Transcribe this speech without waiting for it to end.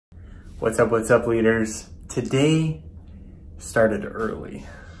What's up, leaders? Today started early.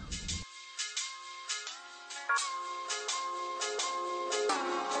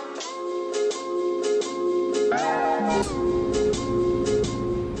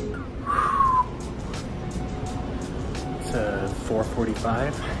 It's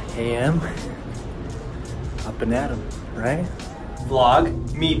 4:45 a.m. Up and at 'em, right?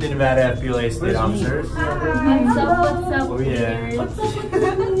 Vlog, meet the Nevada FBLA state officers. What's up, Oh yeah. leaders?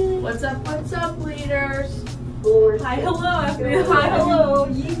 What's up, leaders? Hi, hello, FBLA. Hi, hello.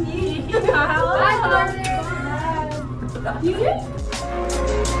 Yee. Hello. Hi,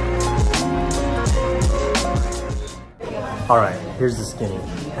 Alright, here's the skinny.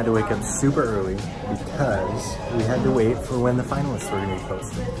 Had to wake up super early because we had to wait for when the finalists were going to be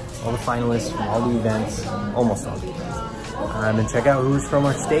posted. All the finalists from all the events, almost all the events. And check out who's from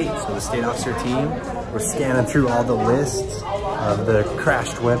our state. So the state officer team, we're scanning through all the lists of the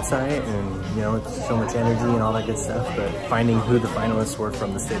crashed website, and you know, it's so much energy and all that good stuff, but finding who the finalists were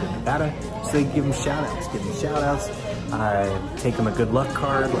from the state of Nevada, so they give them shout outs, take them a good luck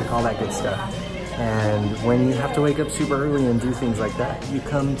card, like all that good stuff. And when you have to wake up super early and do things like that, you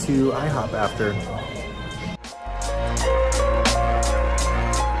come to IHOP after.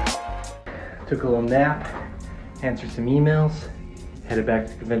 Took a little nap, answered some emails, headed back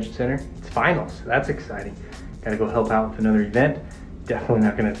to the convention center. It's finals, so that's exciting. Gotta go help out with another event. Definitely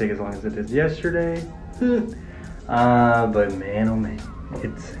not gonna take as long as it did yesterday. But man, oh man,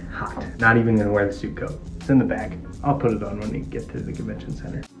 it's hot. Not even gonna wear the suit coat. It's in the bag. I'll put it on when we get to the convention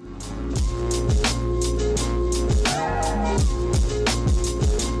center.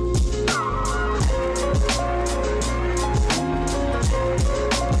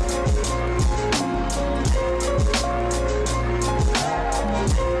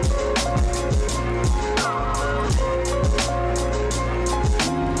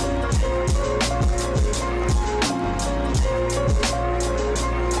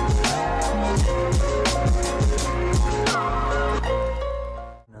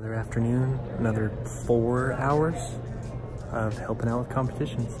 Afternoon, another 4 hours of helping out with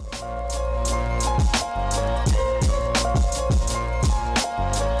competitions.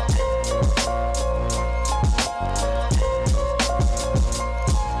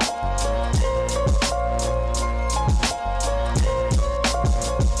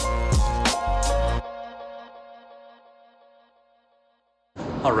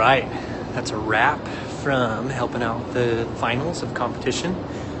 All right, that's a wrap from helping out with the finals of competition.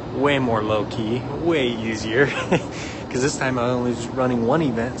 Way more low-key, way easier, because this time I only was running one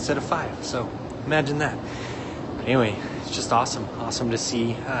event instead of 5, so imagine that. But anyway, it's just awesome to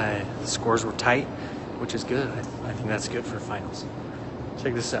see the scores were tight, which is good. I think that's good for finals.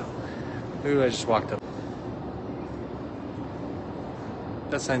 Check this out. Look who I just walked up.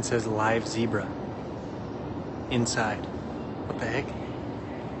 That sign says live zebra inside. What the heck?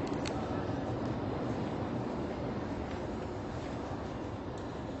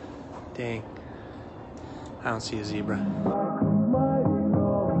 Dang, I don't see a zebra.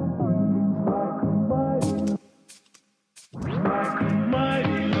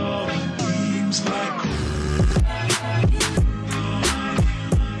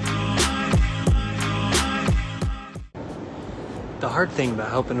 The hard thing about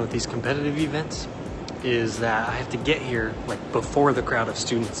helping with these competitive events is that I have to get here like before the crowd of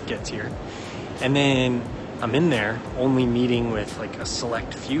students gets here, and then I'm in there only meeting with like a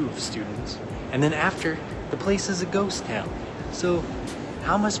select few of students, and then after, the place is a ghost town. So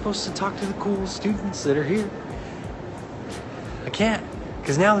how am I supposed to talk to the cool students that are here? I can't,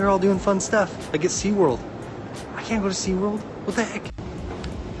 because now they're all doing fun stuff, like at SeaWorld. I can't go to SeaWorld, what the heck?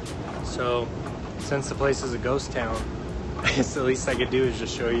 So since the place is a ghost town, I guess the least I could do is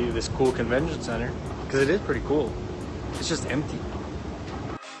just show you this cool convention center, because it is pretty cool. It's just empty.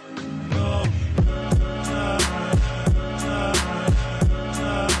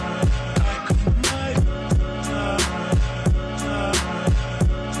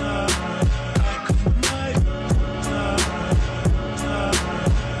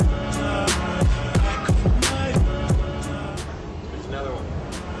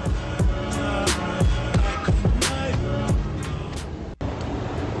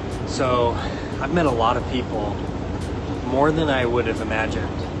 So I've met a lot of people, more than I would have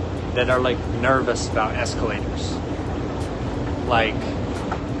imagined, that are like nervous about escalators. Like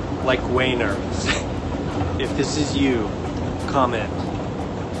way nervous. If this is you, comment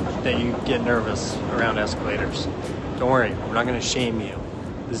that you get nervous around escalators. Don't worry, we're not gonna shame you.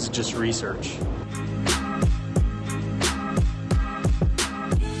 This is just research.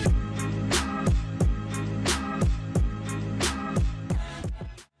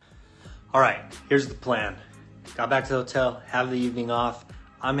 All right, here's the plan. Got back to the hotel, have the evening off.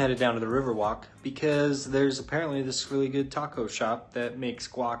 I'm headed down to the Riverwalk because there's apparently this really good taco shop that makes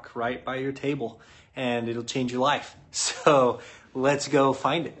guac right by your table and it'll change your life. So let's go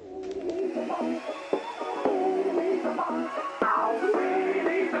find it.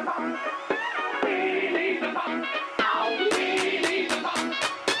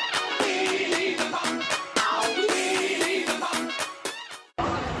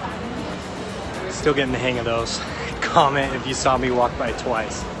 Still getting the hang of those. Comment if you saw me walk by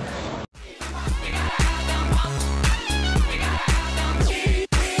twice.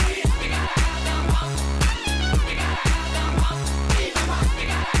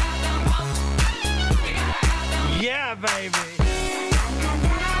 Yeah, baby.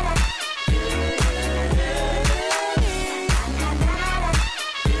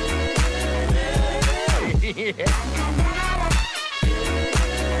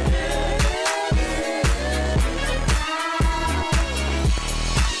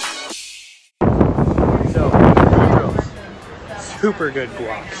 So, Boudro's. Super good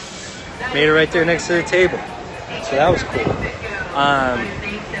guac. Made it right there next to the table. So that was cool.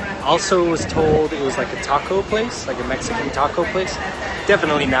 Also was told it was like a taco place, like a Mexican taco place.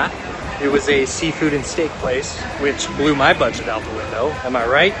 Definitely not. It was a seafood and steak place, which blew my budget out the window. Am I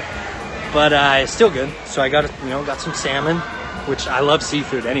right? But it's still good. So I got some salmon, which I love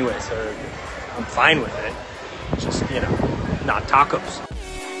seafood anyway, so I'm fine with it. Just, not tacos.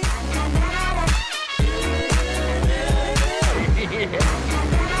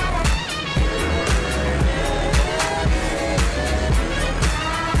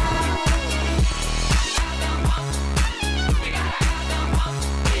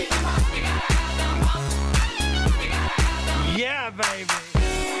 Yeah, baby.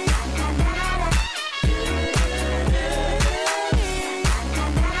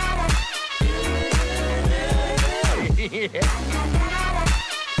 Yeah.